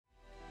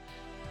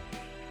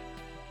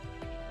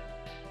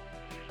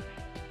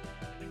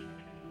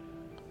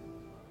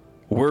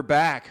We're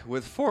back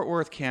with Fort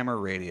Worth Camera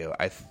Radio.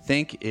 I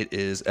think it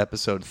is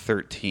episode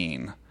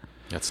 13.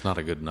 That's not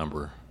a good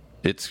number.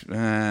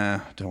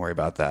 Don't worry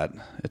about that.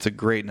 It's a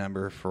great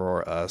number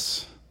for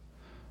us.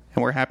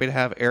 And we're happy to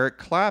have Erik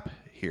Clapp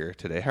here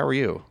today. How are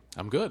you?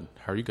 I'm good.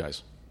 How are you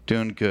guys?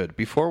 Doing good.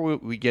 Before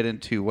we get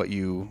into what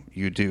you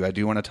do, I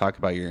do want to talk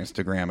about your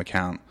Instagram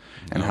account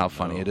and how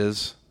funny it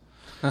is.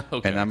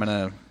 Okay. And I'm going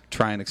to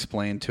try and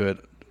explain it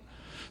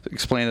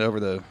over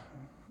the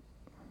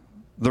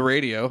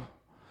radio.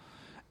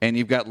 And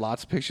you've got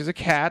lots of pictures of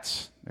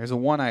cats. There's a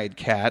one-eyed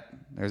cat.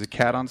 There's a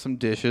cat on some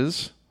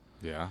dishes.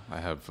 Yeah, I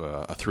have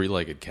a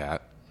three-legged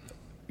cat.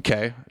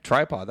 Okay,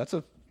 tripod. That's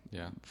a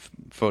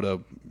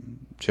photo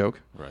joke.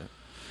 Right.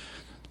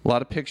 A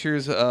lot of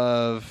pictures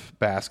of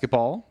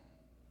basketball.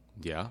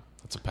 Yeah,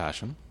 that's a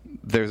passion.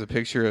 There's a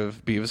picture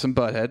of Beavis and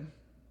Butthead.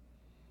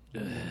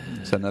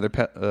 Is that another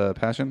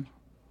passion?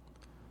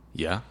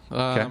 Yeah.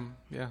 Okay.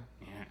 Yeah.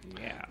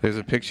 There's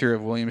a picture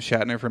of William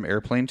Shatner from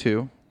Airplane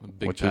 2. A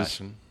big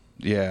passion.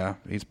 Yeah,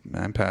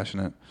 I'm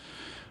passionate.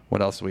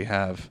 What else do we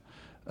have?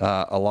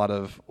 A lot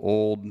of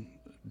old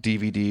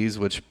DVDs,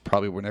 which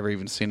probably were never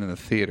even seen in the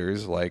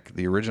theaters, like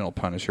the original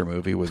Punisher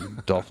movie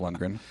with Dolph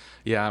Lundgren.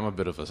 Yeah, I'm a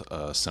bit of a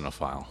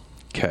cinephile.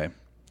 Okay.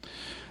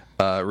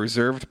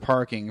 Reserved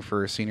parking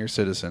for senior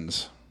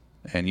citizens.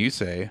 And you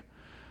say,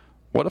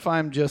 what if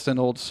I'm just an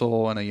old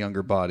soul in a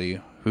younger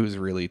body who's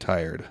really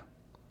tired?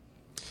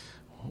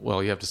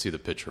 Well, you have to see the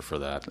picture for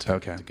that to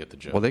get the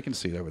joke. Well, they can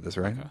see that with this,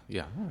 right? Okay.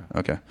 Yeah.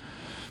 Okay.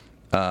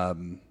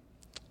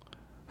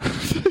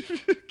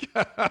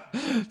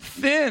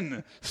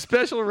 Thin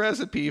special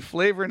recipe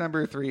flavor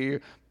number 3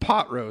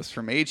 pot roast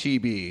from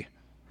HEB.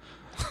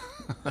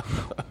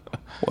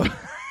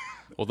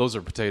 Well, those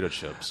are potato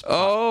chips.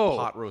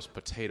 Pot roast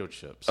potato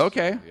chips.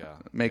 Okay. Yeah.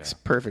 Makes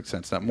perfect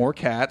sense. Now, more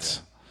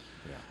cats.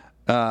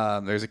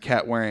 Yeah. There's a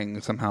cat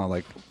wearing somehow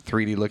like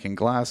 3D looking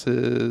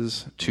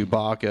glasses.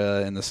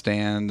 Chewbacca in the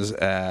stands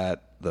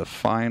at the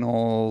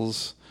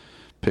finals.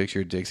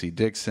 Picture of Dixie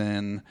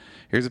Dixon.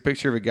 Here's a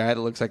picture of a guy that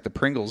looks like the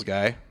Pringles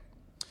guy.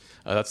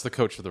 That's the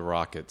coach of the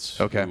Rockets,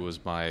 who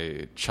was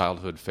my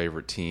childhood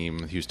favorite team,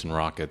 the Houston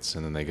Rockets,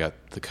 and then they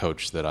got the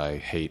coach that I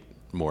hate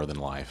more than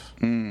life.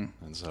 And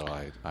so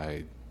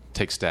I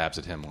take stabs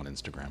at him on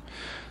Instagram.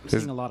 I'm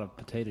seeing a lot of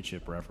potato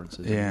chip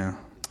references. Yeah.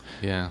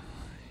 Yeah.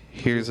 I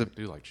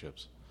do like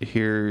chips.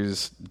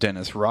 Here's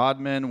Dennis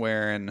Rodman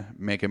wearing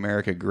Make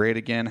America Great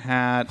Again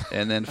hat.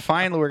 And then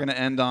finally we're going to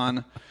end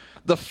on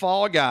the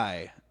Fall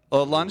Guy, a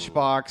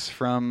lunchbox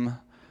from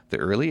the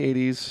early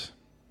 80s.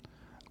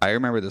 I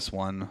remember this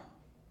one.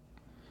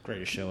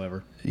 Greatest show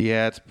ever.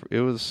 Yeah, it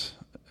was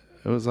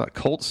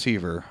Colt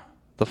Seaver,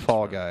 the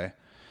Fall Guy.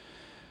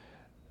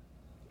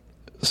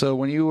 So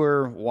when you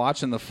were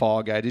watching the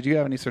Fall Guy, did you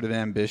have any sort of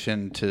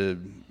ambition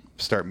to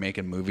start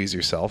making movies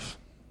yourself?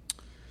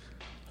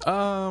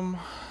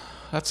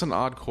 That's an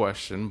odd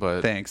question,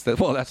 but... Thanks.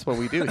 That's what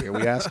we do here.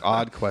 We ask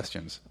odd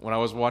questions. When I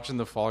was watching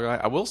The Fall Guy,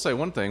 I will say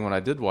one thing. When I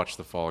did watch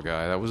The Fall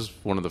Guy, that was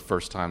one of the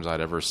first times I'd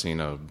ever seen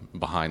a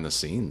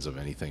behind-the-scenes of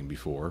anything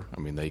before. I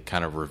mean, they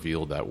kind of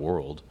revealed that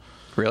world.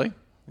 Really?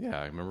 Yeah,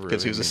 I remember...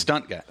 Because he was a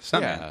stunt guy.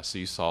 Yeah, so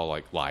you saw,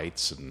 like,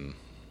 lights and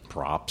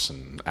props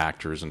and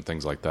actors and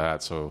things like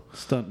that, so...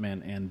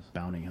 Stuntman and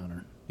bounty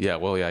hunter. Yeah,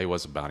 well, yeah, he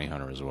was a bounty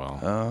hunter as well.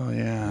 Oh,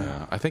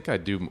 yeah. I think I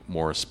do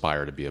more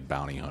aspire to be a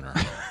bounty hunter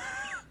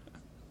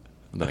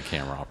than a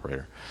camera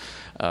operator.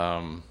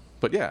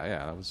 But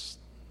yeah,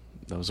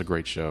 that was a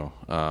great show.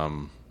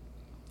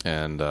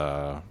 And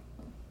I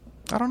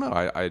don't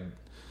know,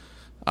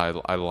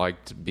 I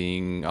liked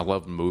being... I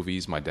loved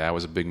movies. My dad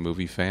was a big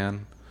movie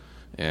fan,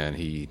 and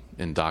he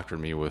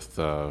indoctrinated me with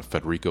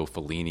Federico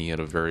Fellini at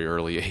a very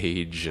early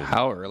age. And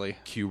how early?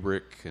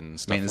 Kubrick and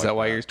stuff. I mean, is that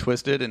why you're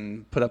twisted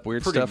and put up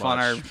weird Pretty stuff much,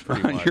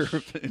 on your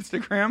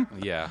Instagram?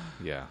 Yeah.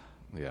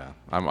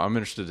 I'm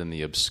interested in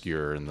the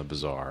obscure and the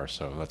bizarre,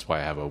 so that's why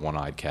I have a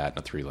one-eyed cat and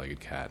a three-legged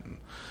cat and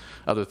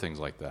other things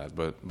like that.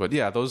 But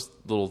yeah, those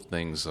little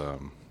things,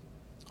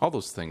 all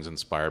those things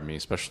inspired me,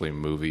 especially in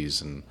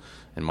movies. And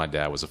my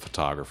dad was a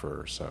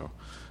photographer, so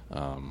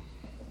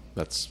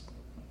that's.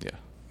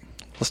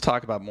 Let's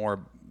talk more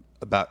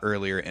about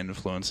earlier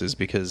influences,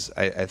 because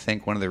I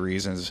think one of the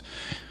reasons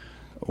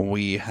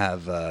we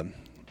have...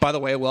 by the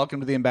way,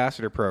 welcome to the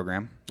Ambassador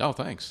Program. Oh,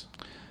 thanks.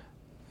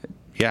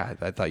 Yeah,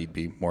 I thought you'd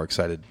be more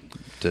excited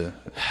to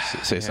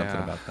say something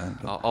about that.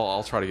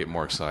 I'll try to get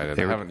more excited.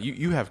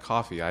 You have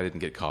coffee. I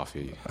didn't get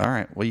coffee. All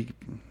right. Well,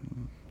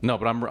 No,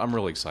 but I'm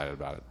really excited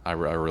about it. I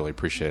really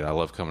appreciate it. I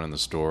love coming in the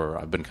store.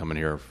 I've been coming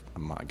here, oh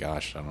my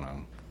gosh, I don't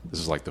know.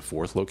 This is like the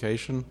 4th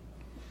location?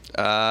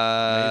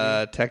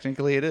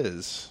 Technically it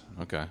is.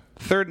 Okay.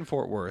 3rd in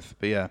Fort Worth,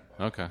 but yeah.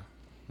 Okay.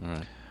 All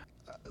right.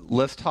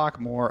 Let's talk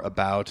more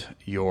about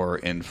your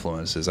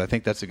influences. I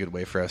think that's a good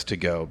way for us to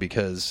go,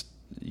 because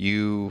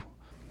you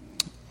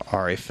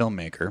are a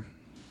filmmaker.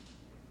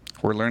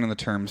 We're learning the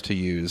terms to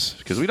use,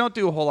 because we don't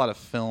do a whole lot of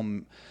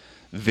film,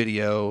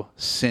 video,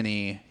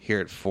 cine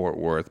here at Fort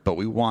Worth, but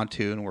we want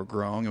to, and we're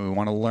growing, and we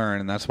want to learn,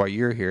 and that's why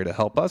you're here to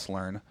help us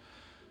learn.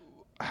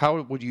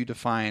 How would you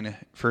define,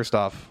 first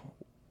off,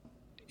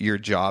 your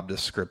job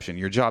description,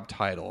 your job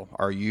title,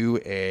 are you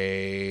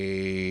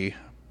a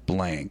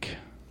blank?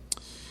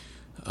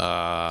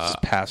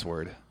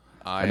 Password.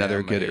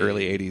 Another good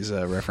early 80s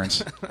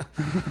reference.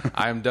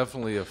 I'm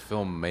definitely a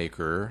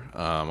filmmaker.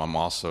 I'm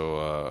also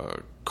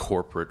a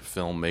corporate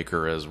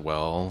filmmaker as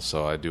well,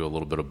 so I do a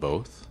little bit of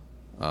both.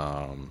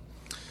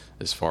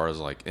 As far as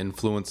like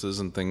influences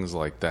and things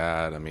like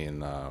that, I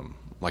mean,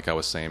 like I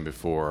was saying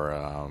before,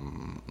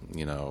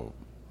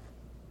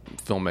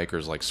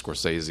 filmmakers like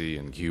Scorsese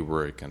and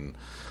Kubrick and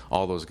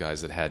all those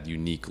guys that had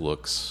unique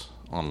looks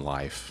on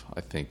life,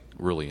 I think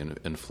really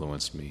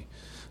influenced me.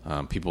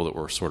 People that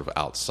were sort of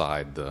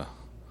outside the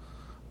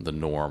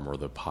norm or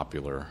the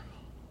popular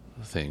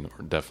thing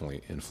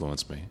definitely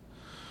influenced me.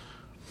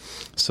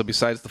 So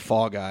besides the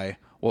Fall Guy,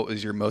 what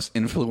was your most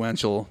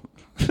influential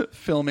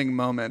filming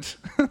moment?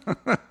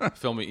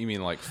 Filming, you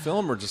mean like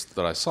film or just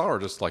that I saw, or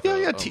just like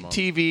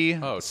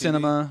TV,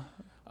 cinema?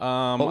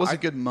 What was a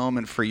good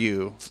moment for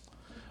you?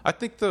 I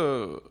think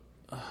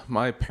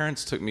my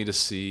parents took me to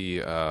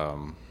see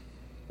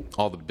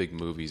all the big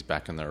movies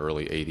back in the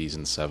early 80s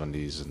and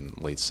 70s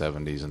and late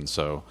 70s, and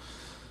so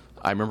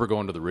I remember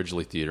going to the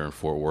Ridgely Theater in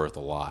Fort Worth a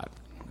lot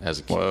as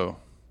a kid. Whoa.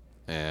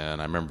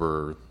 And I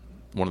remember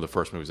one of the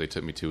first movies they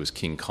took me to was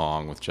King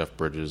Kong with Jeff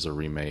Bridges, a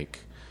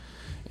remake,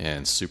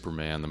 and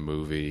Superman the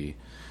movie.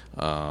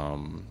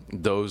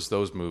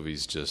 Those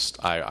movies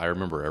just I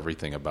remember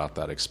everything about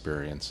that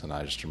experience, and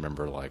I just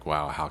remember like,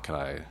 wow, how can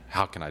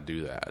I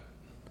do that?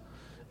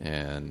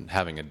 And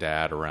having a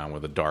dad around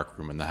with a dark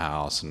room in the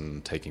house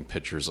and taking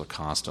pictures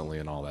constantly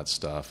and all that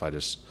stuff, I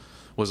just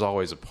was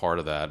always a part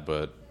of that.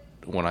 But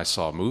when I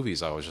saw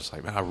movies, I was just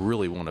like, man, I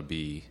really want to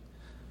be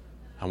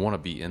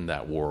in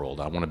that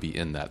world. I want to be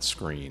in that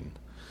screen.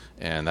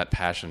 And that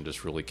passion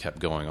just really kept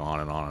going on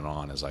and on and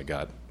on as I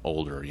got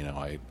older.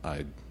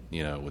 I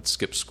would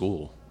skip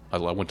school. I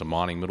went to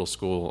Monning Middle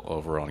School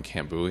over on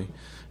Camp Bowie,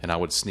 and I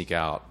would sneak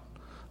out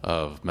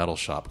of metal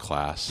shop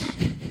class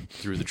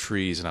through the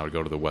trees, and I would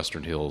go to the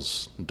Western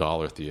Hills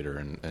Dollar Theater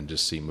and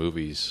just see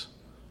movies.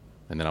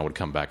 And then I would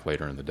come back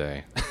later in the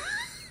day.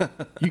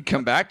 You'd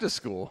come back to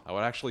school? I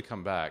would actually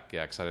come back,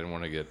 yeah, because I didn't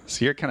want to get...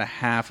 So you're kind of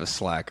half a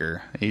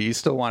slacker. You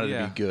still wanted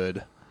to be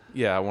good.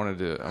 Yeah, I wanted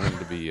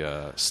to be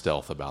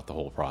stealth about the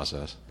whole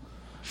process.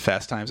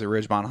 Fast Times at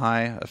Ridgemont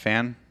High, a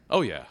fan?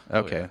 Oh, yeah.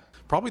 Okay. Oh, yeah.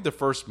 Probably the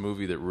first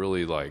movie that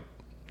really, like,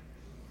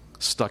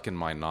 stuck in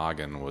my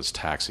noggin was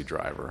Taxi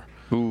Driver.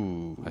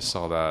 Ooh. I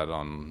saw that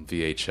on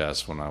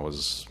VHS when I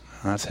was...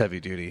 That's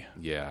heavy duty.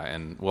 Yeah,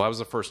 and, well, that was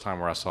the first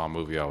time where I saw a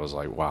movie I was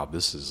like, wow,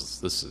 this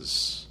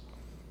is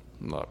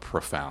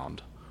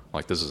profound.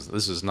 Like, this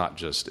is not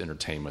just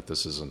entertainment.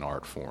 This is an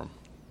art form.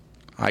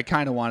 I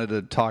kind of wanted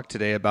to talk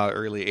today about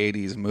early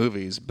 80s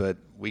movies, but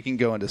we can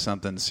go into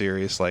something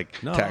serious like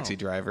Taxi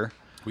Driver.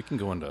 We can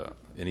go into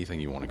anything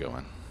you want to go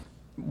in.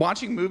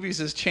 Watching movies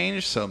has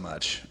changed so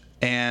much.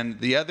 And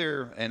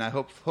I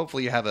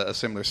hopefully you have a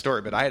similar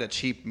story, but I had a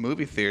cheap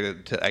movie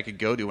theater I could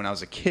go to when I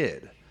was a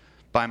kid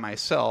by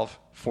myself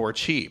for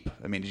cheap.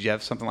 I mean, did you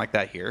have something like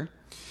that here?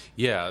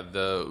 Yeah,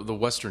 the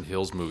Western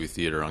Hills movie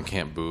theater on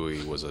Camp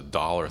Bowie was a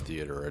dollar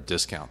theater, or a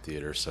discount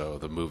theater, so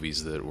the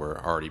movies that were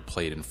already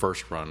played in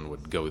first run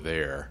would go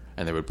there,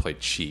 and they would play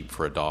cheap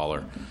for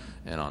 $1.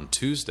 And on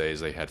Tuesdays,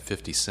 they had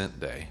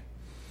 50-cent day.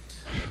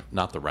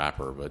 Not the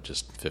rapper, but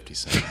just 50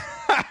 cent.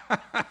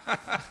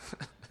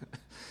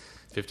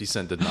 50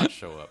 Cent did not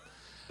show up.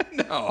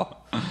 No.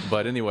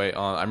 But anyway,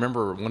 I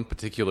remember one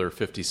particular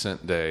 50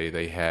 Cent day,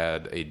 they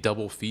had a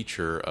double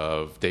feature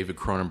of David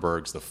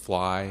Cronenberg's The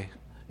Fly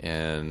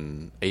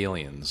and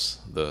Aliens,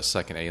 the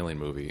second Alien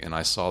movie. And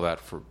I saw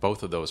that for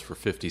both of those for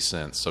 50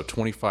 cents, so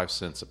 25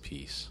 cents a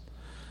piece.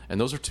 And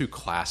those are two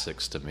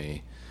classics to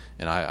me.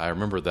 And I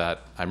remember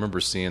that. I remember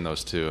seeing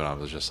those two, and I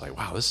was just like,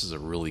 wow, this is a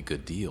really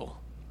good deal.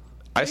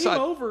 Game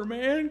over,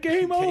 man.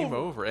 Game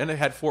over. And it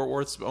had Fort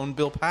Worth's own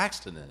Bill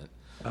Paxton in it.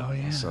 Oh,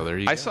 yeah. So there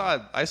you go. I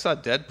saw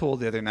Deadpool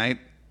the other night.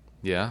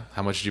 Yeah?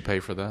 How much did you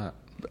pay for that?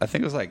 I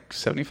think it was like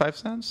 75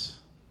 cents.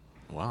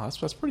 Wow,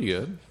 that's pretty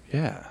good.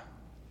 Yeah.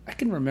 I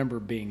can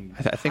remember being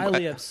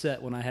highly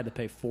upset when I had to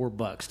pay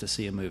 $4 to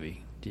see a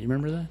movie. Do you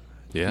remember that?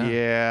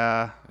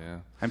 Yeah.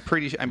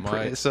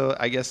 So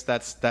I guess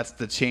that's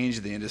the change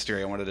in the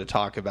industry I wanted to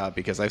talk about,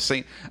 because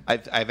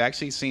I've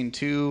actually seen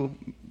two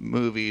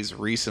movies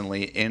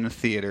recently in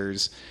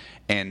theaters,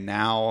 and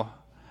now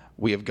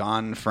we have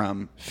gone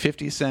from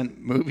 50-cent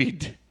movie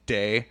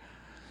day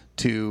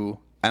to,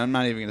 I'm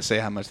not even going to say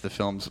how much the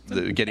film's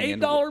getting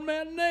into. $8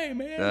 matinee,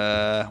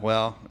 man.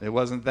 Well, it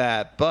wasn't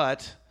that,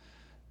 but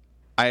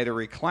I had a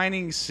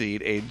reclining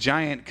seat, a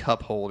giant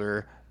cup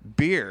holder,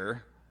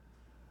 beer.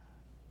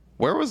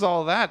 Where was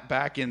all that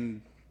back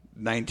in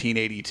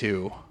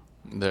 1982?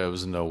 There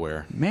was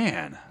nowhere.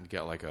 Man. You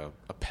got like a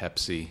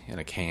Pepsi in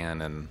a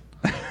can and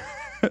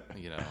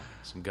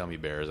some gummy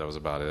bears. That was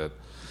about it.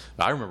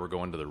 I remember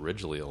going to the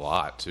Ridgely a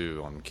lot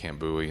too on Camp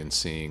Bowie and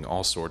seeing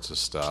all sorts of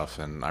stuff.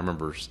 And I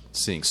remember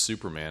seeing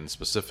Superman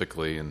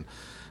specifically. And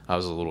I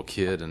was a little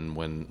kid, and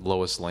when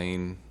Lois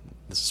Lane,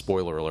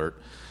 spoiler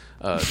alert,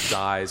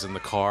 dies in the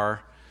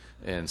car,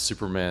 and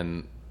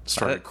Superman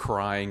started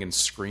crying and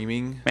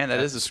screaming. Man, that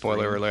is a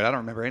spoiler alert. I don't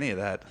remember any of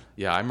that.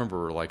 Yeah, I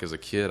remember like as a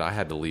kid, I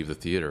had to leave the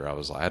theater.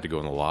 I had to go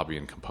in the lobby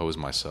and compose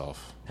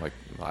myself. Like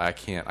I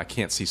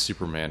can't see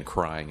Superman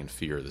crying in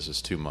fear. This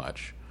is too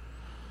much.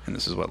 And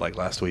this is what, like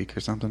last week or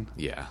something?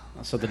 Yeah.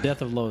 So the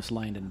death of Lois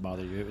Lane didn't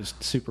bother you. It was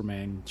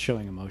Superman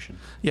showing emotion.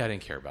 Yeah, I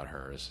didn't care about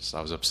her. It's just,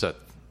 I was upset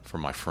for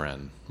my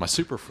friend, my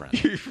super friend.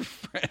 Your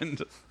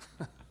friend.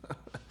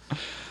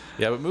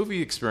 Yeah, but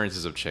movie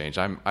experiences have changed.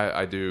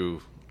 I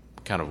do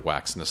kind of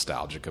wax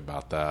nostalgic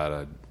about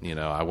that.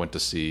 I went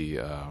to see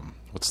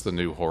what's the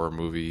new horror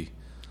movie?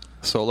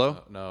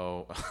 Solo?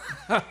 No.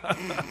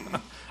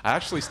 I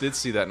actually did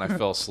see that, and I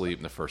fell asleep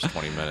in the first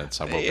 20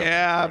 minutes. I woke up.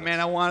 Yeah, man,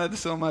 I wanted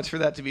so much for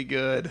that to be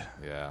good.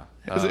 Yeah.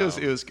 It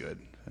was good.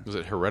 Was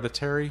it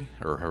Hereditary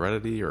or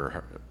Heredity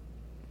or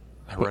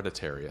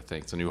Hereditary, I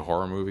think. It's a new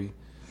horror movie.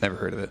 Never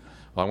heard of it.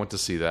 Well, I went to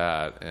see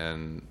that,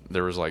 and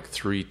there was like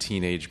 3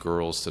 teenage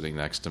girls sitting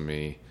next to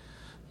me.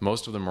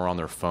 Most of them were on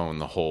their phone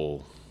the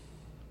whole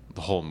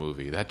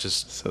movie. That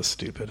just... So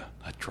stupid.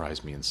 That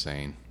drives me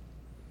insane.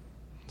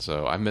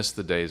 So I miss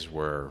the days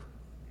where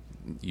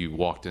you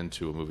walked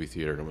into a movie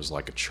theater and it was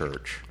like a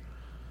church.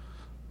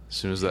 As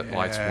soon as that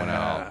lights went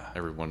out,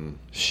 everyone...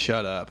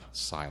 Shut up.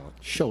 Silent.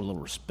 Show a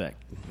little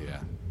respect. Yeah.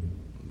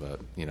 But,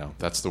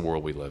 that's the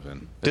world we live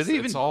in.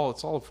 It's all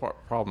a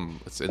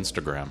problem. It's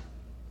Instagram.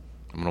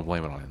 I'm going to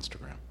blame it on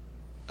Instagram.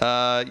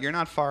 You're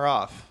not far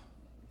off.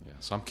 Yeah,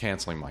 so I'm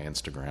canceling my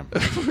Instagram.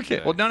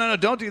 Okay. Well, no,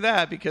 don't do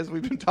that because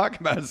we've been talking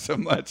about it so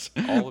much.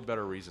 All the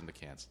better reason to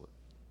cancel it.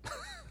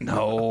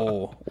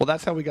 No. Well,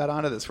 that's how we got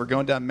onto this. We're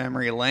going down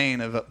memory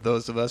lane of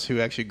those of us who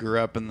actually grew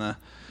up in the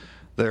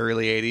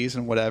early 80s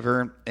and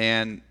whatever.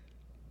 And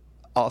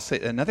I'll say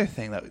another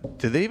thing.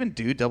 Do they even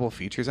do double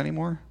features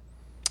anymore?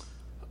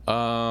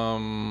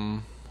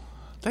 And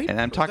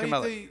I'm talking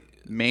about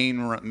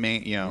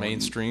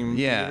mainstream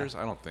theaters.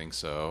 I don't think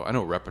so. I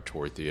know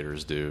repertory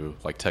theaters do,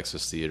 like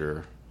Texas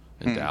Theater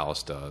in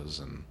Dallas does,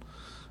 and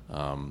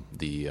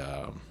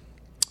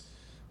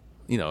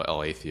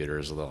LA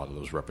theaters. A lot of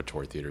those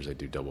repertory theaters, they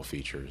do double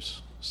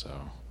features. So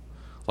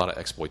a lot of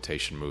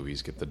exploitation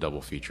movies get the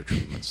double feature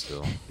treatment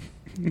still.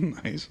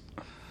 Nice.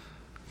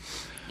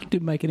 You do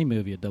make any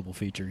movie a double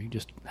feature. You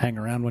just hang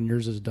around when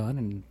yours is done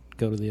and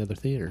go to the other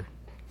theater.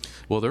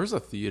 Well, there's a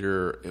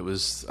theater.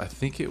 I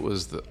think it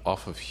was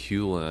off of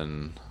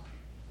Hewlin.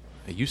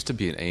 It used to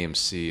be an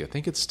AMC. I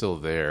think it's still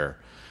there.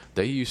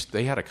 They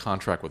had a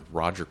contract with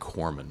Roger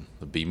Corman,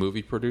 the B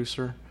movie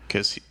producer.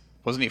 Because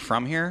wasn't he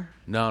from here?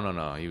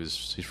 No.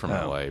 He's from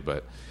LA,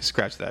 but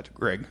scratch that,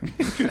 Greg.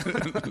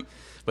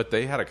 But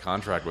they had a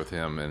contract with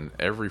him, and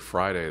every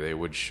Friday they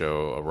would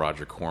show a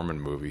Roger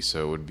Corman movie.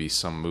 So it would be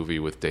some movie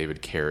with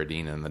David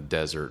Carradine in the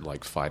desert,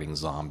 like fighting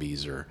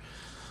zombies, or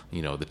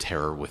The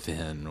Terror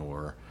Within,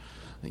 or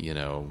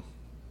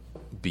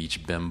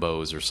Beach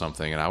Bimbos or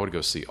something, and I would go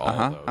see all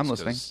of those. I'm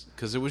listening.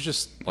 Because it was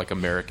just like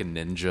American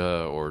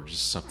Ninja or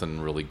just something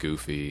really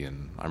goofy,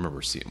 and I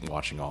remember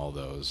watching all of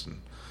those,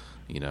 and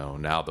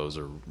now those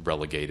are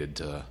relegated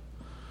to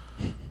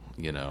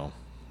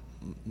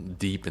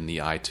deep in the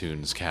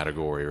iTunes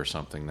category or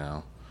something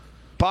now.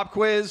 Pop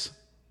quiz.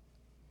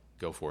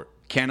 Go for it.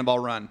 Cannonball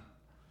Run.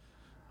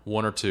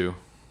 1 or 2?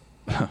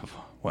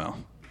 Well,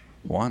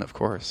 1, of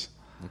course.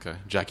 Okay.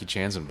 Jackie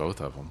Chan's in both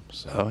of them.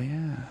 So. Oh,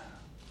 yeah.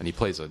 And he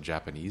plays a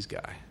Japanese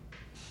guy.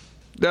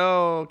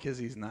 No, because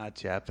he's not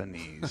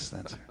Japanese.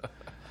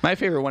 My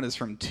favorite one is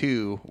from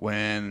 2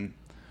 when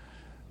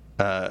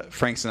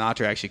Frank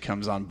Sinatra actually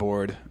comes on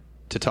board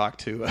to talk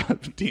to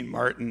Dean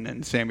Martin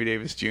and Sammy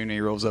Davis Jr. He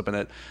rolls up in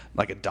a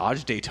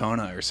Dodge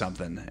Daytona or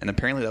something. And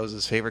apparently that was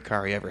his favorite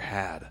car he ever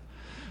had.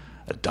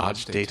 A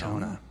Dodge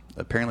Daytona.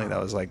 Apparently that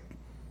was like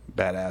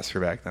badass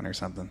for back then or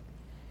something.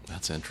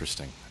 That's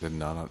interesting. I did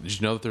not know. Did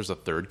you know that there's a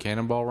 3rd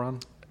Cannonball Run?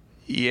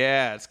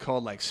 Yeah, it's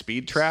called like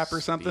Speed Trap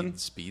or something.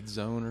 Speed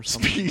Zone or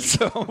something. Speed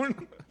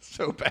Zone.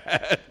 So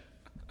bad.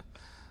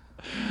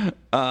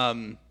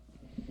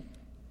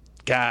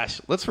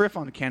 Gosh, let's riff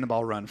on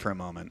Cannonball Run for a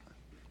moment.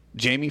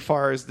 Jamie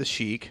Farr is the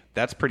Sheik.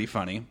 That's pretty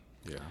funny.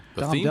 Yeah.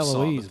 The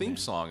theme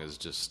song is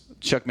just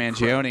Chuck Mangione.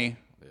 Incredible.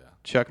 Yeah.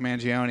 Chuck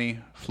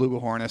Mangione,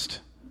 Flugelhornist.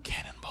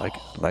 Cannonball.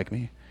 Like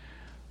me.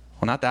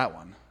 Well, not that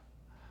one.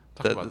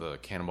 Talk about the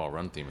Cannonball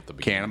Run theme at the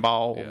beginning.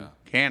 Cannonball. Yeah.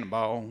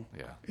 Cannonball.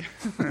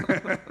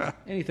 Yeah.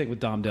 Anything with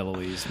Dom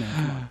DeLuise, man.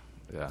 Come on.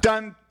 Yeah.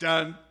 Dun,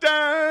 dun,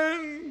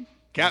 dun.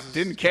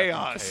 Captain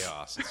Chaos.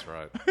 Chaos, that's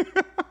right.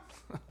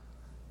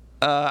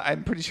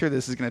 I'm pretty sure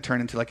this is going to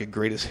turn into like a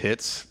greatest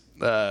hits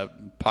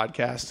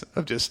podcast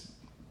of just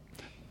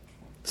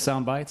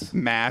Sound bites?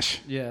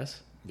 mash.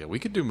 Yes. Yeah, we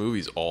could do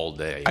movies all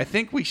day. I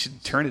think we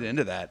should turn it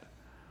into that.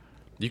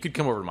 You could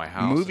come over to my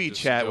house. Movie and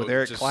just chat with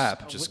Erik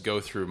Clapp. Just go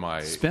through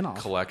my Spin-off.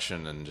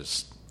 collection and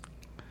just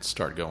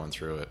start going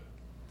through it.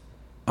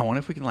 I wonder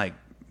if we can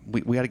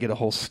we got to get a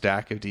whole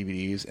stack of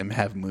DVDs and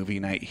have movie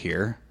night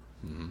here.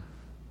 Mm-hmm.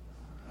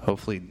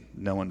 Hopefully,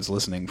 no one's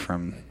listening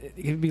from.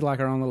 It could be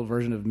like our own little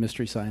version of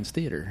Mystery Science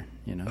Theater,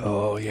 you know.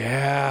 Oh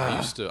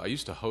yeah. I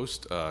used to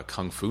host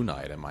Kung Fu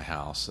night at my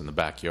house in the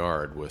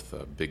backyard with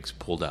a big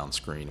pull down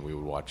screen. We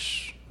would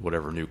watch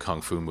whatever new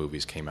Kung Fu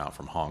movies came out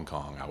from Hong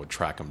Kong. I would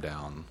track them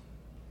down,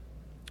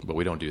 but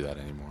we don't do that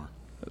anymore.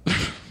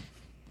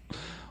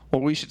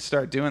 Well, we should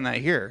start doing that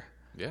here.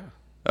 Yeah.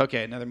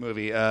 Okay, another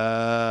movie.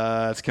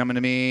 It's coming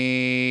to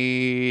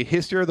me.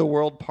 History of the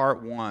World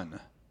Part 1.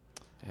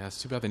 Yeah,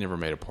 it's too bad they never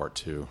made a part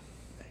 2.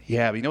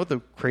 Yeah, but you know what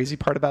the crazy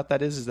part about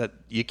that is that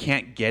you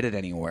can't get it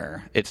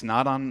anywhere. It's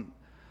not on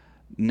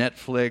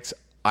Netflix,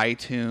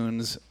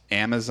 iTunes,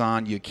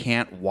 Amazon. You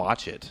can't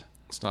watch it.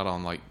 It's not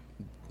on, like,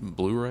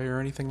 Blu-ray or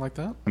anything like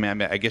that? I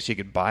mean, I guess you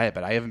could buy it,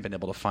 but I haven't been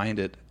able to find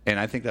it. And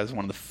I think that's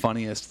one of the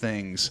funniest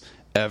things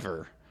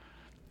ever.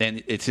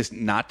 And it's just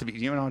not to be...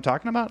 You know what I'm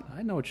talking about?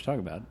 I know what you're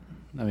talking about.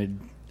 I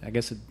mean, I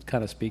guess it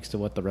kind of speaks to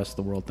what the rest of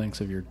the world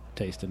thinks of your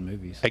taste in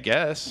movies. I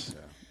guess.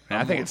 Yeah. And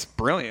I think it's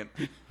brilliant.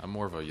 I'm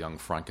more of a young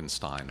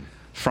Frankenstein.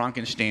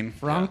 Frankenstein.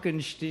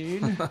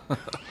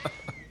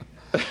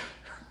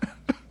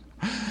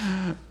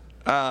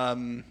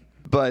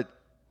 But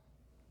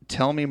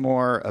tell me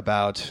more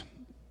about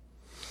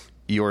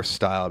your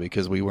style,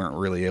 because we weren't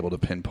really able to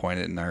pinpoint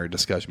it in our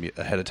discussion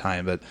ahead of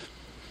time. But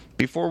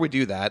before we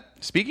do that,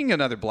 speaking of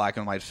another black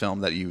and white film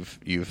that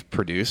you've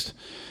produced,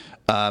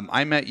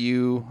 I met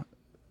you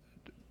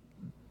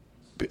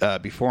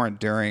before and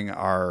during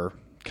our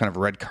kind of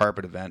red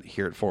carpet event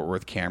here at Fort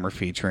Worth Camera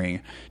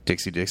featuring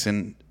Dixie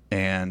Dixon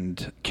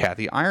and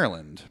Kathy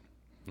Ireland,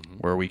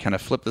 where we kind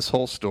of flipped this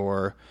whole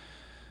store,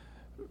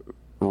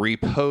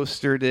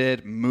 repostered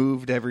it,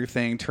 moved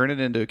everything, turned it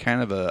into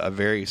kind of a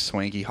very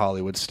swanky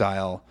Hollywood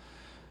style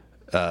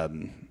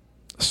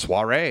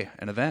soiree,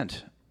 an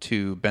event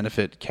to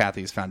benefit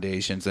Kathy's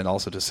foundations and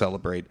also to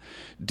celebrate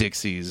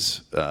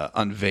Dixie's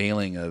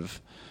unveiling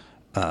of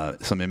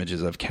some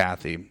images of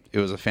Kathy. It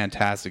was a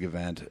fantastic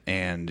event,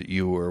 and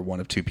you were one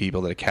of two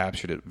people that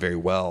captured it very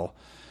well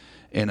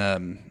in a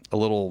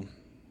little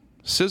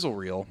sizzle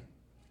reel,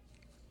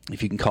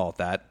 if you can call it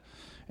that.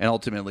 And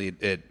ultimately,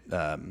 it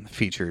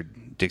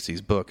featured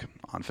Dixie's book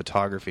on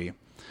photography.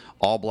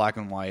 All black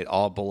and white,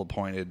 all bullet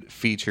pointed,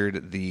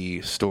 featured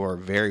the store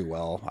very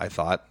well, I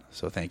thought.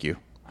 So thank you.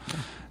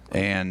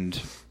 And,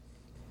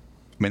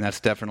 I mean, that's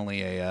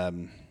definitely it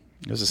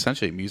was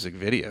essentially a music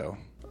video.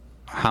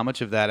 How much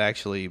of that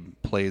actually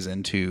plays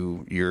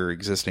into your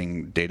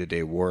existing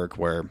day-to-day work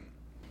where,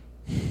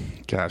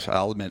 gosh,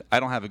 I'll admit, I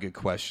don't have a good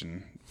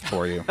question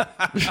for you. I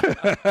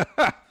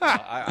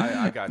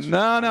got you.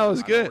 No, it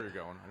was good. I know where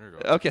you're going.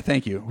 Okay,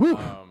 thank you.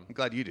 I'm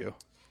glad you do.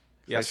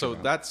 Yeah, so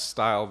that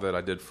style that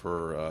I did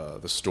for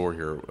the store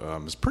here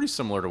is pretty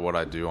similar to what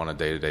I do on a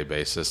day-to-day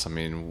basis. I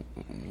mean,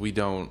 we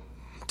don't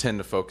tend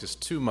to focus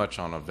too much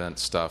on event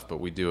stuff, but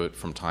we do it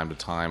from time to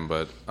time.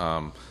 But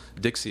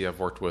Dixie I've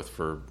worked with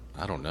for,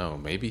 I don't know,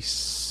 maybe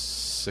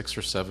 6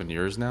 or 7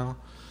 years now.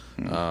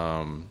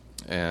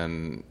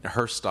 And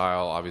her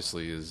style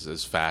obviously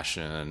is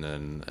fashion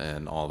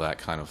and all that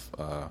kind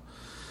of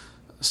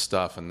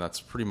stuff, and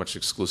that's pretty much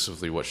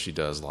exclusively what she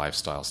does,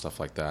 lifestyle stuff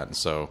like that. And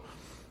so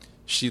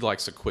she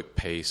likes a quick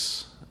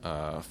pace,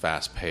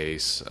 fast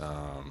pace,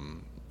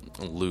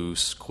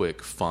 loose,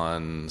 quick,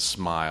 fun,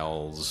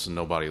 smiles,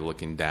 nobody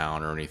looking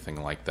down or anything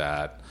like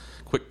that,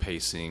 quick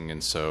pacing.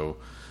 And so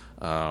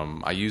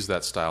I use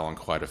that style on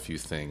quite a few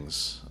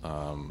things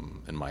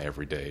in my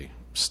everyday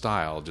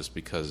style, just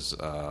because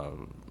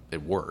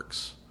it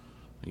works.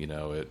 You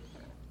know,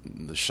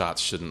 the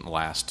shots shouldn't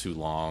last too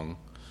long.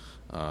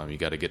 You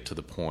got to get to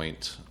the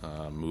point,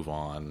 move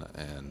on,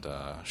 and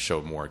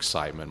show more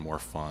excitement, more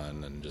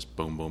fun, and just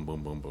boom, boom,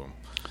 boom, boom, boom.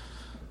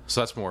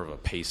 So that's more of a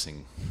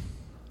pacing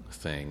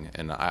thing.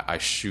 And I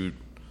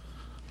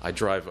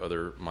drive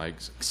my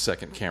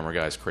second camera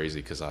guys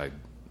crazy because I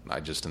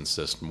just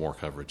insist more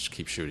coverage.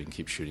 Keep shooting,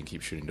 keep shooting,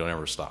 keep shooting. Don't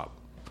ever stop.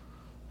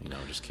 You know,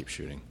 just keep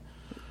shooting.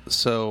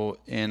 So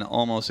in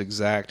almost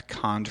exact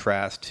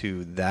contrast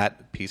to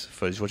that piece of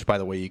footage, which, by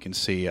the way, you can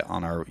see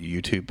on our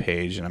YouTube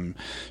page, and I'm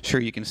sure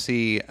you can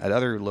see at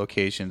other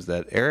locations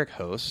that Erik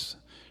hosts,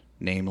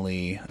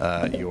 namely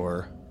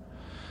your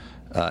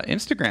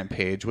Instagram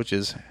page, which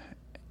is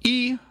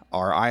ERIKCLAPP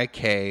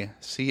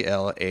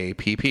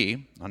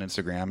on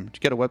Instagram. Did you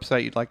get a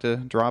website you'd like to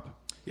drop?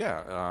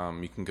 Yeah,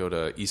 you can go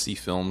to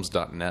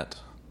ecfilms.net,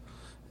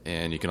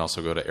 and you can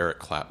also go to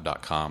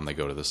ericklapp.com. They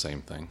go to the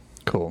same thing.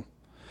 Cool.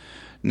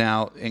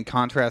 Now, in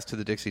contrast to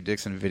the Dixie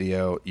Dixon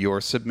video,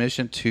 your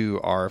submission to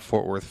our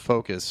Fort Worth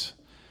Focus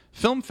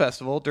Film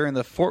Festival during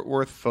the Fort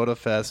Worth Photo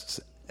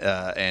Fest,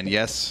 and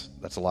yes,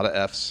 that's a lot of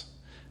Fs.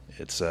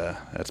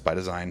 That's by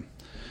design.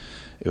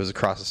 It was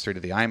across the street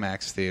of the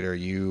IMAX theater.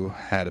 You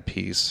had a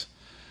piece.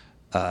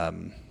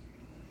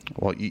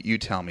 Well, you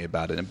tell me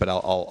about it, but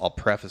I'll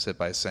preface it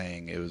by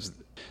saying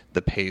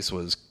the pace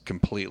was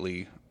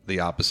completely the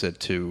opposite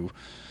to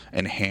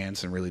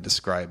enhance and really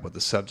describe what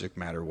the subject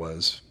matter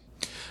was.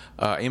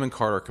 Eamon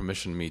Carter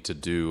commissioned me to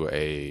do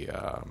a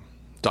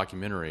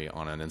documentary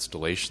on an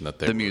installation that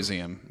the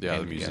museum. Yeah,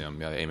 the museum.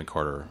 Yeah, the Eamon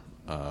Carter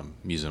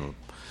Museum.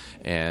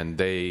 And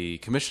they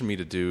commissioned me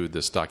to do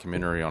this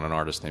documentary on an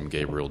artist named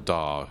Gabriel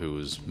Daw, who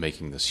was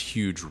making this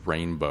huge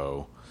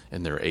rainbow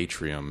in their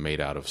atrium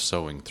made out of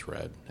sewing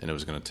thread, and it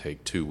was going to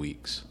take 2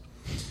 weeks.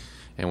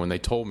 And when they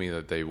told me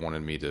that they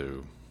wanted me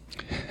to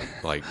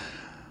like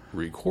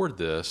record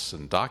this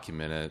and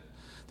document it,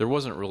 there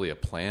wasn't really a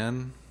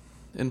plan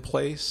in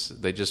place.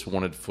 They just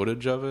wanted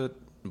footage of it,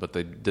 but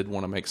they did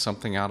want to make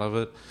something out of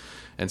it.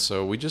 And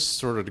so we just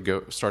started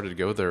to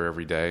go there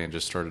every day and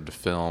just started to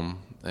film.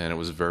 And it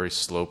was a very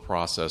slow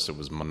process. It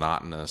was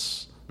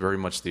monotonous, very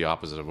much the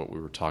opposite of what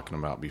we were talking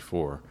about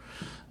before.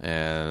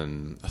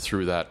 And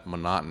through that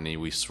monotony,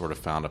 we sort of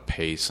found a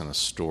pace and a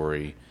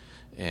story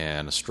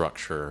and a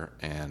structure.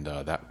 And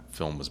that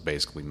film was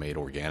basically made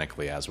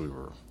organically as we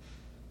were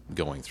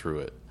going through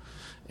it.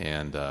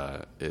 And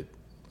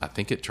I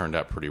think it turned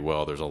out pretty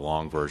well. There's a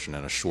long version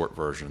and a short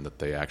version that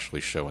they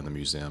actually show in the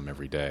museum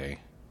every day.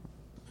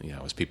 You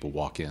know, as people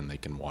walk in, they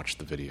can watch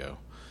the video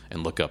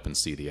and look up and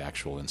see the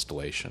actual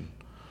installation.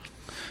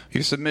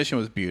 Your submission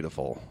was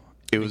beautiful.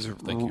 It was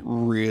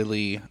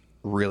really,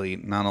 really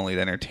not only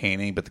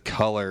entertaining, but the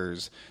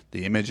colors,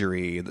 the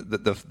imagery,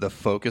 the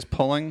focus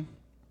pulling.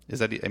 Is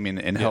that, I mean,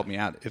 and help me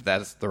out if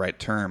that's the right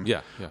term. Yeah.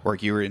 Or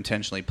you were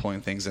intentionally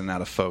pulling things in and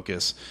out of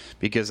focus,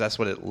 because that's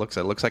what it looks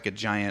like. It looks like a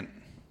giant,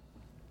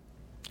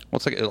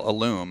 what's like a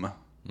loom.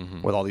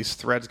 Mm-hmm. With all these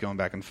threads going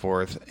back and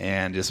forth,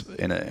 and just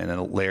in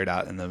a layered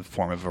out in the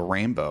form of a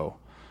rainbow.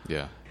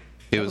 Yeah,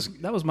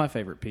 that was my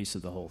favorite piece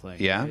of the whole thing.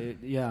 Yeah,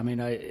 I mean,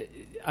 I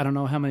don't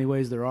know how many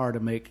ways there are to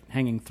make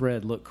hanging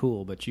thread look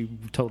cool, but you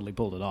totally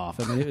pulled it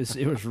off. I mean,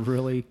 it was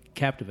really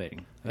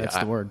captivating. That's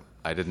the word.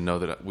 I didn't know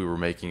that we were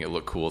making it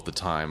look cool at the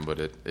time, but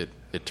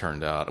it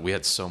turned out. We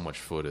had so much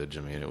footage.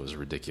 I mean, it was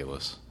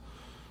ridiculous.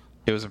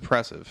 It was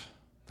impressive.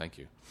 Thank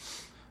you.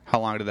 How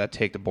long did that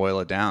take to boil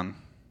it down?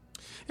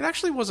 It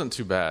actually wasn't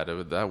too bad.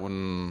 That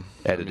one...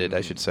 Edited,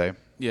 I should say.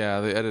 Yeah,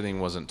 the editing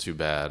wasn't too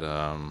bad.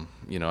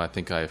 I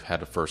think I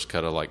had a first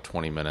cut of like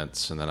 20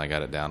 minutes, and then I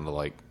got it down to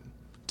like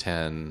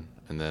 10,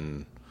 and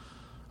then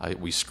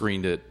we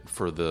screened it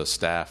for the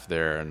staff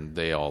there, and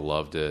they all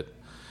loved it.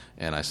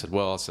 And I said,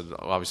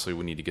 obviously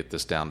we need to get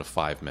this down to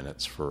 5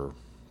 minutes for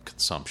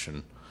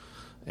consumption.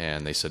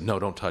 And they said, no,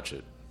 don't touch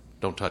it.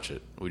 Don't touch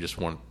it. We just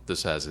want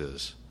this as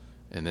is.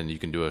 And then you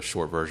can do a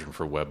short version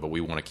for web, but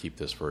we want to keep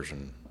this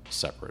version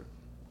separate.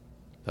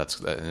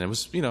 And it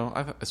was,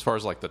 as far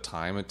as like the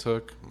time it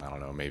took, I don't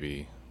know,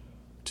 maybe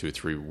 2 or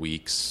 3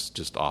 weeks,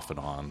 just off and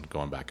on,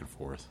 going back and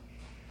forth.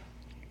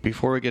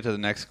 Before we get to the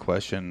next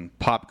question,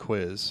 pop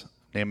quiz.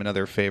 Name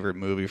another favorite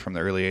movie from the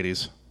early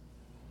 80s.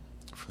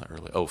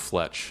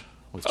 Fletch.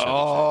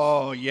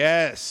 Oh,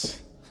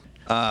 yes.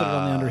 Put it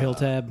on the Underhill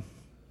tab.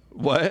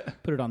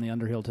 What? Put it on the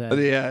Underhill tab.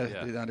 Yeah.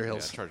 The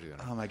Underhills.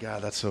 Yeah, oh, my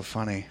God, that's so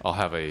funny. I'll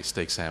have a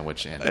steak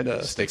sandwich and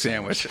a steak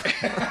sandwich.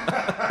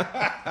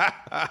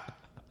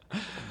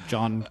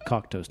 John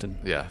Cocktoaston.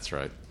 Yeah, that's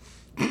right.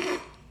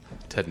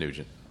 Ted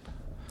Nugent.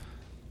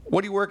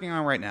 What are you working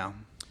on right now?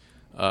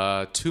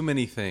 Too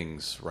many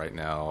things right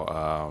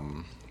now.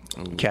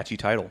 Catchy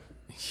title.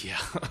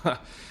 Yeah.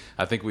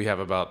 I think we have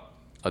about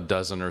a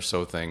dozen or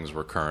so things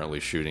we're currently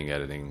shooting,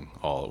 editing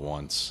all at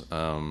once.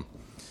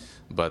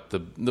 But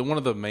the one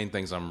of the main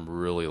things I'm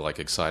really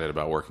excited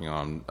about working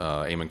on,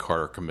 Eamon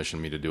Carter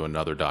commissioned me to do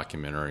another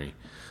documentary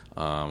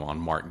on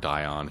Mark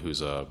Dion,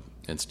 who's a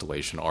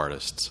installation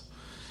artist,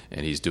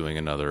 and he's doing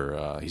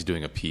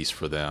a piece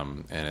for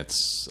them, and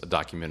it's a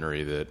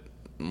documentary that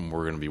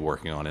we're going to be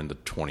working on into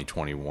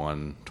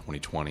 2021,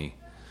 2020.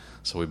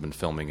 So we've been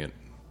filming it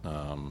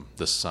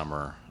this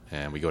summer,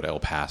 and we go to El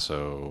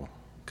Paso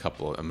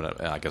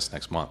I guess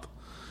next month,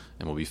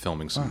 and we'll be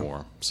filming some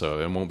more. So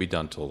it won't be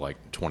done till like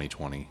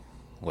 2020,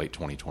 late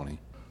 2020.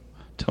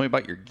 Tell me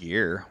about your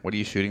gear. What are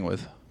you shooting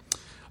with?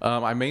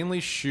 I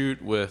mainly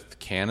shoot with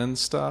Canon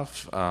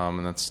stuff,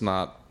 and that's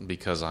not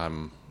because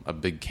I'm a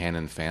big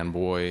Canon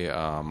fanboy.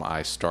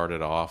 I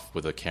started off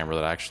with a camera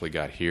that I actually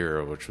got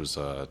here, which was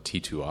a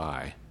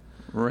T2i.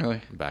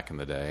 Really? Back in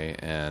the day,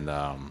 and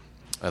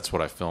that's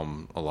what I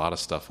filmed a lot of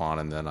stuff on,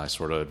 and then I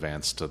sort of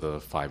advanced to the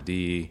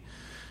 5D,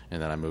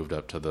 and then I moved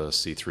up to the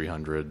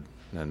C300,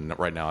 and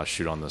right now I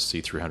shoot on the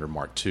C300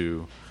 Mark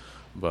II,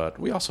 but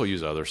we also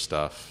use other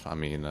stuff. I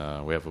mean,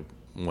 we have a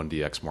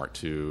 1DX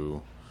Mark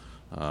II.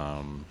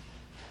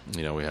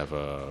 We have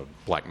a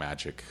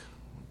Blackmagic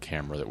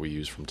camera that we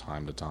use from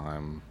time to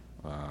time.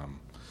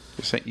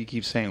 You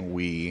keep saying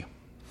we.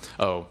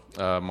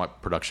 My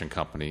production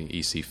company,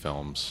 EC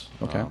Films.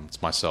 Okay. It's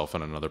myself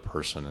and another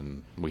person,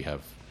 and we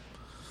have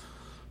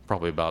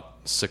probably about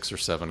 6 or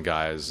 7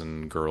 guys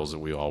and girls that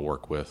we all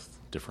work with,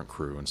 different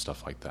crew and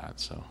stuff like that.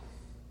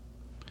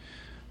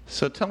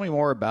 So tell me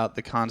more about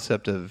the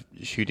concept of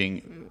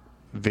shooting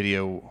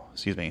video.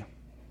 Excuse me.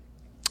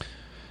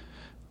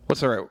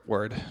 What's the right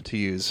word to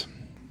use?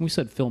 We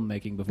said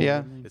filmmaking before.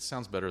 Yeah. It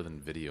sounds better than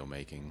video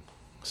making.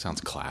 It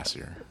sounds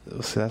classier.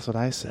 So that's what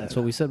I said. That's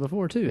what we said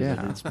before too.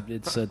 Yeah.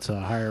 It's a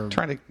higher.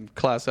 Trying to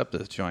class up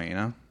this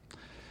joint,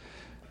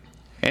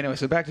 Anyway,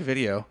 so back to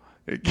video.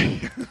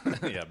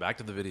 Yeah, back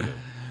to the video.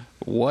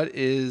 What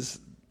is,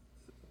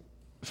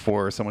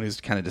 for someone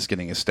who's kind of just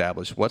getting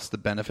established, what's the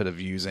benefit of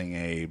using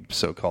a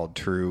so-called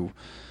true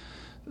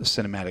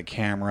cinematic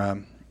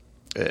camera,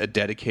 a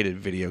dedicated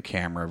video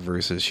camera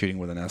versus shooting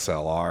with an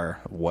SLR?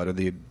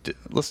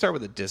 Let's start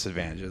with the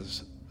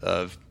disadvantages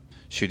of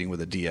shooting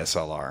with a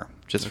DSLR,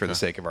 just for the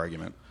sake of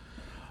argument.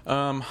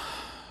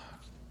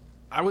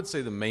 I would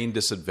say the main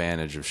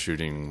disadvantage of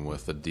shooting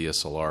with a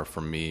DSLR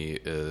for me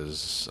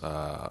is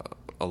a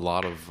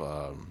lot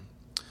of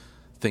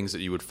things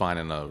that you would find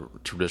in a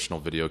traditional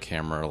video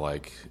camera,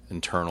 like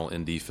internal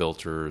ND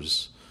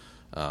filters,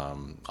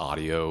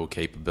 audio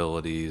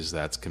capabilities.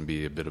 That can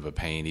be a bit of a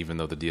pain. Even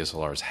though the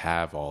DSLRs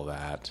have all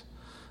that,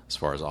 as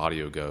far as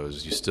audio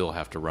goes, you still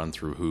have to run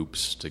through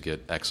hoops to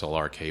get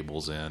XLR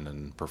cables in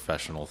and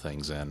professional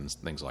things in and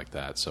things like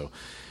that. So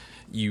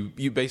you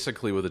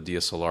basically, with a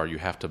DSLR, you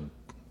have to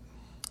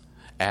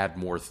add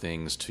more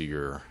things to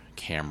your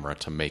camera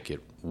to make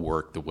it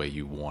work the way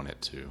you want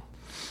it to.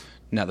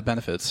 Now, the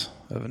benefits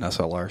of an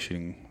SLR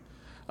shooting.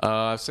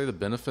 I'd say the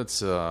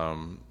benefits, I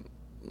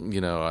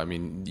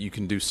mean, you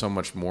can do so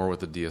much more with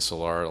the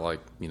DSLR, like,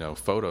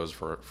 photos,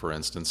 for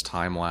instance,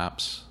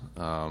 time-lapse,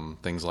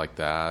 things like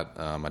that.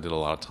 I did a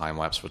lot of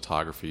time-lapse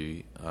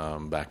photography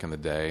back in the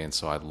day, and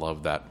so I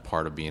love that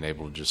part of being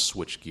able to just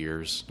switch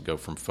gears, go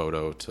from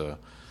photo to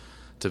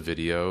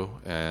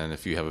video. And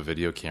if you have a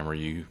video camera,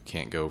 you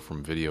can't go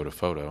from video to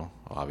photo,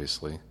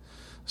 obviously.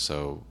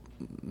 So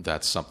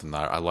that's something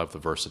that I love, the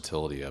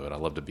versatility of it. I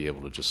love to be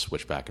able to just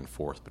switch back and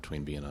forth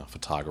between being a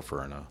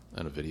photographer and a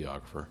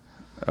videographer.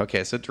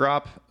 Okay, so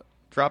drop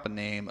a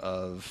name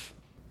of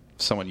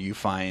someone you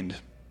find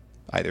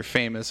either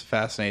famous,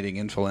 fascinating,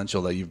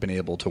 influential that you've been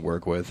able to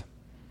work with.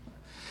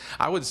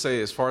 I would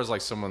say, as far as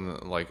like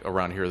someone like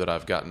around here that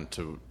I've gotten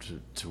to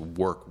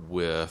work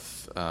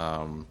with,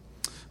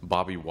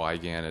 Bobby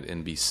Wygant at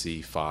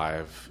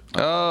NBC5.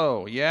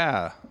 Oh,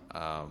 yeah.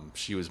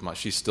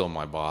 She's still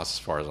my boss as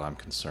far as I'm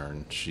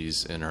concerned.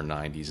 She's in her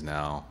 90s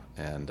now,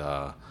 and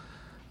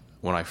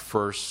when I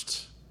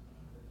first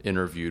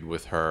interviewed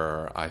with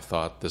her, I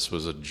thought this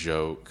was a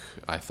joke.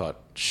 I thought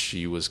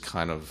she was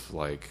kind of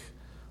like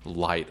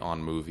light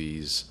on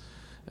movies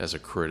as a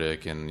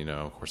critic, and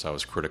of course I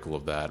was critical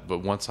of that. But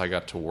once I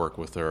got to work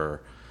with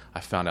her, I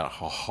found out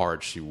how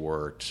hard she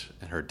worked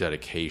and her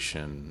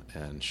dedication,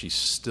 and she's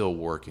still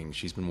working.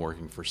 She's been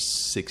working for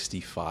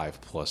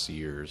 65 plus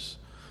years.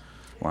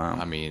 Wow.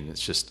 I mean,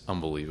 it's just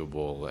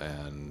unbelievable.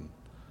 And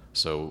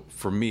so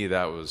for me,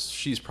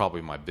 she's probably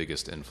my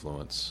biggest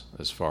influence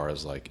as far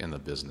as like in the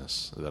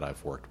business that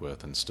I've worked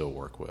with and still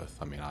work with.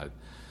 I mean, when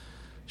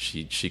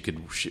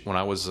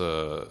I was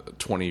a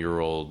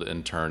 20-year-old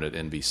intern at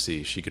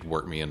NBC, she could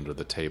work me under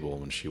the table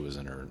when she was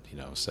in her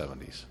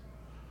 70s.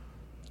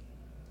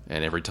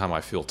 And every time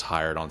I feel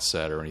tired on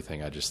set or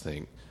anything, I just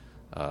think,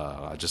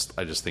 I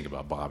just think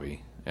about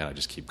Bobby, and I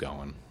just keep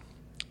going.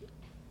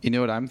 You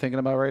know what I'm thinking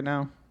about right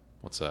now?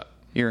 What's that?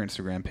 Your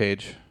Instagram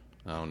page.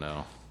 Oh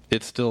no.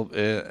 It's still.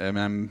 There's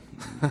a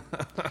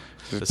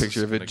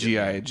picture of a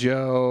G.I.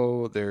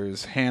 Joe.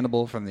 There's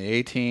Hannibal from the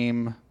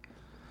A-Team.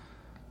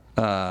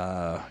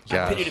 I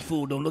pity the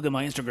fool. Don't look at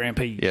my Instagram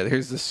page. Yeah,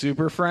 there's the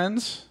Super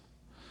Friends.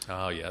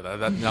 Oh yeah,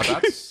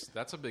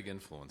 that's a big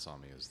influence on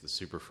me. Is the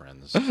Super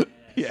Friends?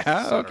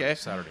 Yeah. Okay.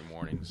 Saturday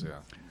mornings. Yeah.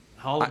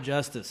 Hall of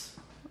Justice.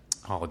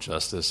 Hall of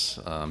Justice.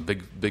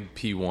 Big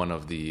P1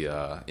 of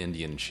the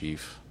Indian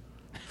chief.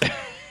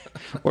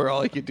 Where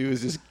all he could do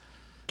is just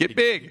get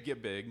big. He'd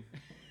get big.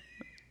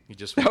 He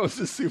just That was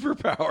his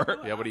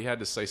superpower. Yeah, but he had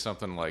to say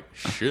something like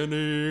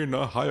 "Shinny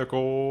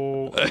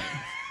Nahayako."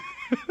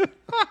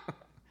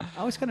 I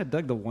always kind of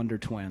dug the Wonder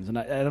Twins, and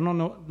I don't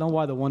know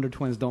why the Wonder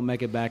Twins don't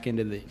make it back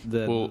into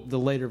the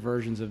later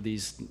versions of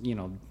these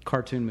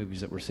cartoon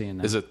movies that we're seeing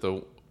now. Is it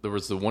there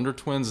was the Wonder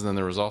Twins, and then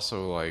there was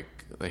also like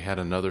they had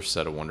another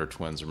set of Wonder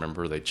Twins.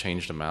 Remember, they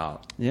changed them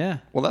out. Yeah.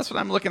 Well, that's what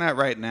I'm looking at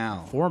right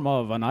now. Form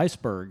of an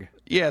iceberg.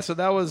 Yeah, so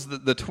that was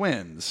the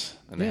twins.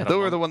 And they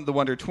were the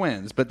Wonder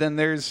Twins. But then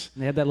they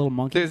had that little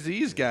monkey. There's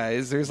these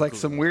guys. There's like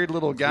some weird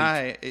little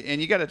guy,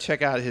 and you got to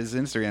check out his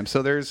Instagram.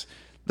 So there's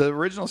the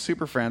original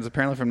Super Friends,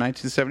 apparently from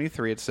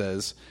 1973. It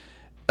says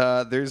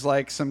there's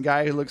like some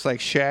guy who looks like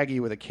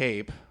Shaggy with a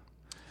cape,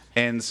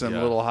 and some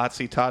little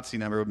hotsy totsy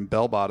number with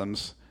bell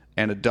bottoms,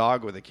 and a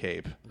dog with a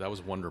cape. That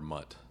was Wonder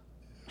Mutt.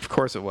 Of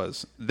course it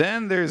was.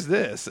 Then there's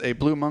a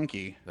blue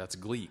monkey. That's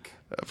Gleek.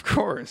 Of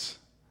course.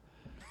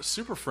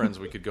 Super Friends,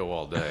 we could go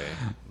all day.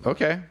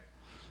 Okay.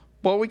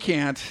 Well, we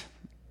can't.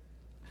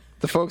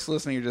 The folks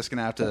listening are just going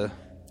to have to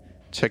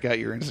check out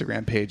your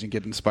Instagram page and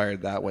get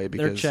inspired that way.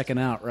 Because they're checking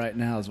out right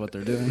now is what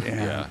they're doing.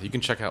 Yeah. You can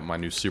check out my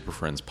new Super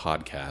Friends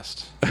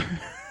podcast.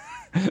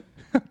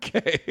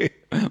 Okay.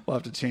 We'll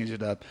have to change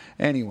it up.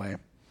 Anyway.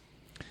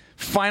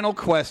 Final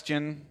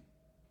question.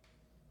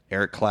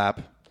 Erik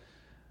Clapp.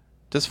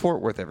 Does Fort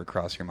Worth ever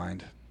cross your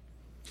mind?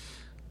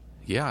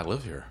 Yeah, I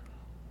live here.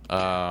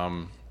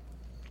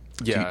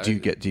 Yeah. Do you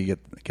get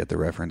the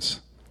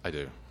reference? I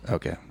do.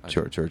 Okay.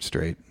 George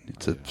Strait.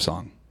 It's a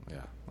song.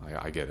 Yeah,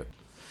 I get it.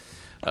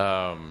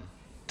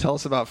 Tell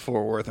us about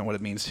Fort Worth and what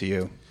it means to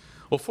you.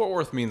 Well, Fort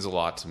Worth means a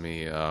lot to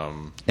me.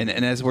 And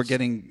as we're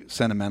getting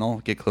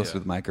sentimental, get closer to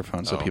the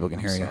microphone so people can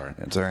hear sorry.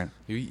 you. It's all right.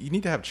 You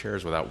need to have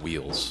chairs without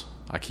wheels.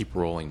 I keep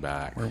rolling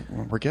back.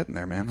 We're getting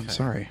there, man. I'm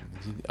sorry.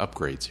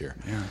 Upgrades here.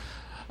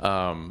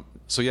 Yeah.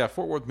 So yeah,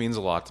 Fort Worth means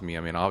a lot to me.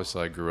 I mean,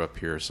 obviously I grew up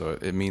here, so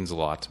it means a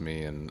lot to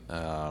me. And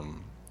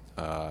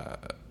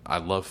I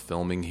love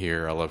filming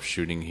here. I love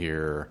shooting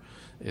here.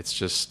 It's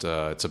just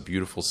it's a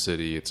beautiful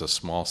city. It's a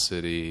small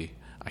city.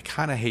 I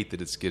kind of hate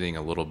that it's getting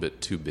a little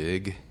bit too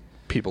big.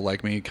 People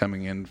like me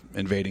coming in,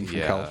 invading from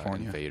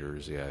California.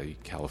 Invaders, you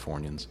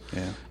Californians.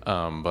 Yeah.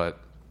 But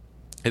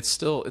it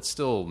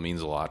still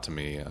means a lot to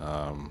me.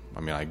 I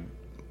mean,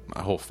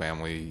 my whole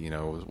family,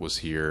 was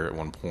here at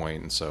one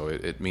point, and so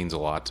it means a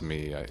lot to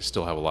me. I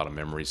still have a lot of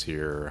memories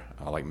here.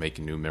 I like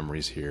making new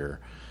memories here.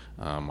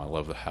 I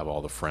love to have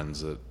all the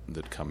friends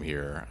that come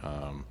here.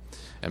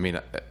 I mean,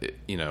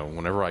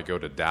 whenever I go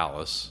to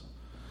Dallas,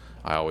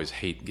 I always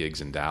hate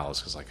gigs in Dallas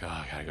because, I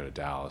gotta go to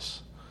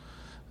Dallas.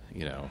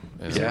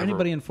 Is there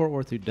anybody in Fort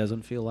Worth who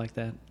doesn't feel like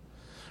that?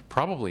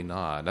 Probably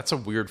not. That's a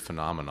weird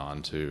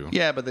phenomenon, too.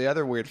 Yeah, but the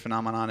other weird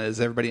phenomenon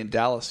is everybody in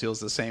Dallas feels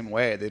the same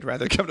way. They'd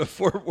rather come to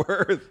Fort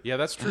Worth. Yeah,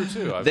 that's true,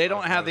 too. They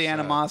don't have the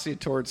animosity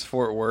towards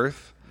Fort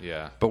Worth.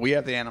 Yeah. But we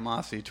have the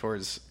animosity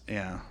towards,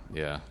 Yeah,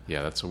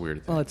 that's a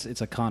weird thing. Well,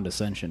 it's a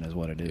condescension is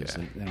what it is.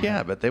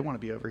 Yeah, but they want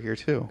to be over here,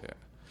 too. Yeah.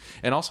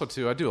 And also,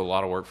 too, I do a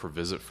lot of work for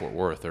Visit Fort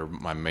Worth. They're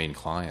my main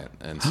client.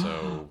 And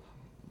so,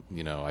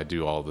 I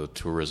do all the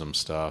tourism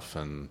stuff.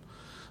 And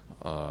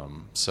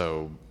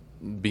so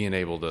being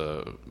able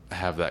to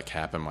have that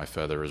cap in my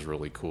feather is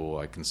really cool.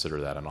 I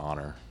consider that an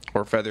honor.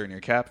 Or feather in your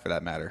cap, for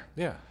that matter.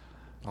 Yeah.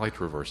 I like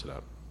to reverse it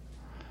up.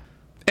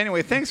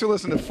 Anyway, thanks for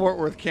listening to Fort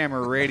Worth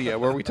Camera Radio,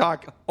 where we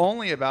talk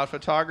only about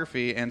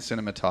photography and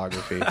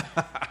cinematography.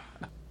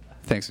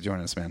 Thanks for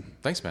joining us, man.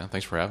 Thanks, man.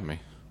 Thanks for having me.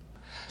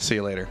 See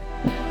you later.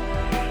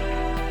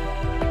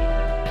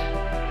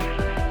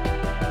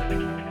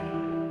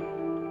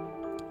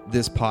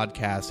 This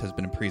podcast has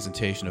been a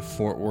presentation of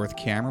Fort Worth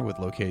Camera with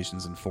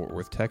locations in Fort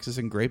Worth, Texas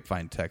and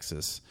Grapevine,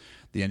 Texas.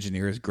 The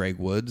engineer is Greg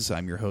Woods.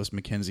 I'm your host,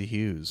 Mackenzie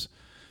Hughes.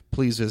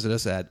 Please visit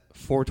us at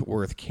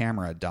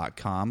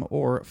fortworthcamera.com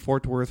or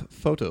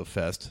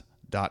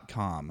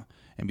fortworthphotofest.com.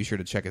 And be sure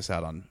to check us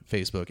out on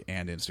Facebook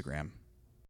and Instagram.